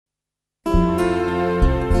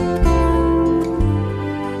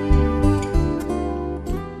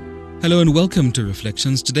Hello and welcome to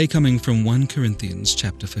Reflections, today coming from 1 Corinthians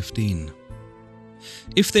chapter 15.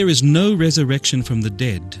 If there is no resurrection from the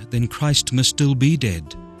dead, then Christ must still be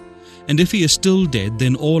dead. And if he is still dead,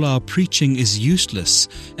 then all our preaching is useless,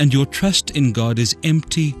 and your trust in God is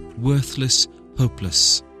empty, worthless,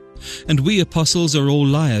 hopeless. And we apostles are all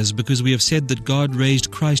liars because we have said that God raised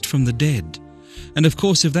Christ from the dead. And of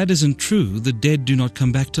course, if that isn't true, the dead do not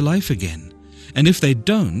come back to life again. And if they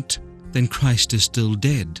don't, then Christ is still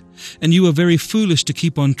dead. And you are very foolish to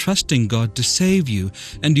keep on trusting God to save you,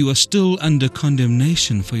 and you are still under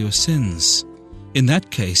condemnation for your sins. In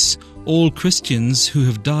that case, all Christians who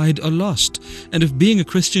have died are lost, and if being a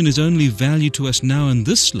Christian is only value to us now in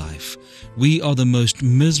this life, we are the most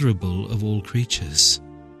miserable of all creatures.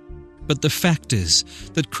 But the fact is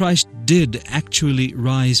that Christ did actually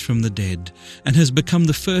rise from the dead and has become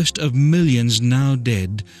the first of millions now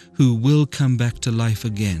dead who will come back to life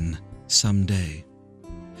again someday.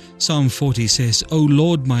 Psalm 40 says, "O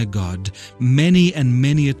Lord my God, many and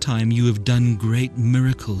many a time you have done great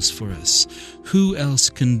miracles for us. Who else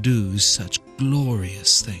can do such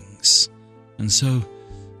glorious things?" And so,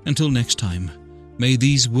 until next time, may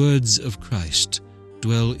these words of Christ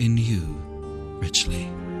dwell in you richly.